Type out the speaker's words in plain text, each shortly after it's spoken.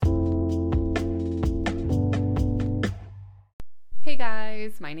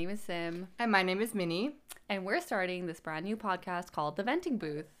guys, my name is Sim. And my name is Minnie. And we're starting this brand new podcast called The Venting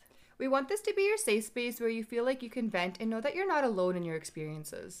Booth. We want this to be your safe space where you feel like you can vent and know that you're not alone in your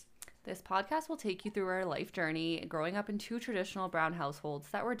experiences. This podcast will take you through our life journey, growing up in two traditional brown households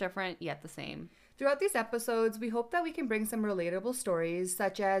that were different yet the same. Throughout these episodes, we hope that we can bring some relatable stories,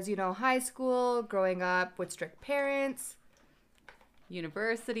 such as, high school, growing up with strict parents,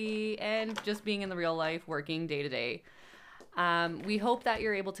 university, and just being in the real life, working day to day. We hope that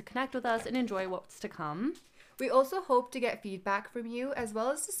you're able to connect with us and enjoy what's to come. We also hope to get feedback from you, as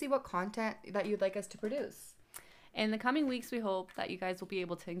well as to see what content that you'd like us to produce. In the coming weeks, we hope that you guys will be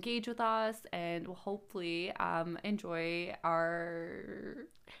able to engage with us and will hopefully enjoy our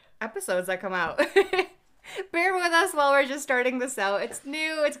episodes that come out. Bear with us while we're just starting this out. It's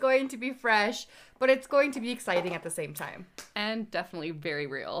new, it's going to be fresh, but it's going to be exciting at the same time. And definitely very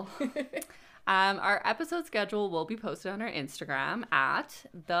real. Our episode schedule will be posted on our Instagram at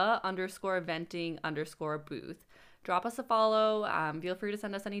 _venting_booth. Drop us a follow. Feel free to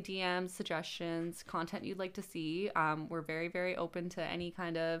send us any DMs, suggestions, content you'd like to see. We're very, very open to any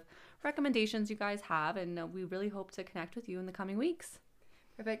kind of recommendations you guys have, and we really hope to connect with you in the coming weeks.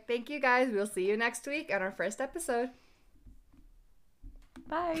 Perfect. Thank you, guys. We'll see you next week on our first episode.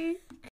 Bye.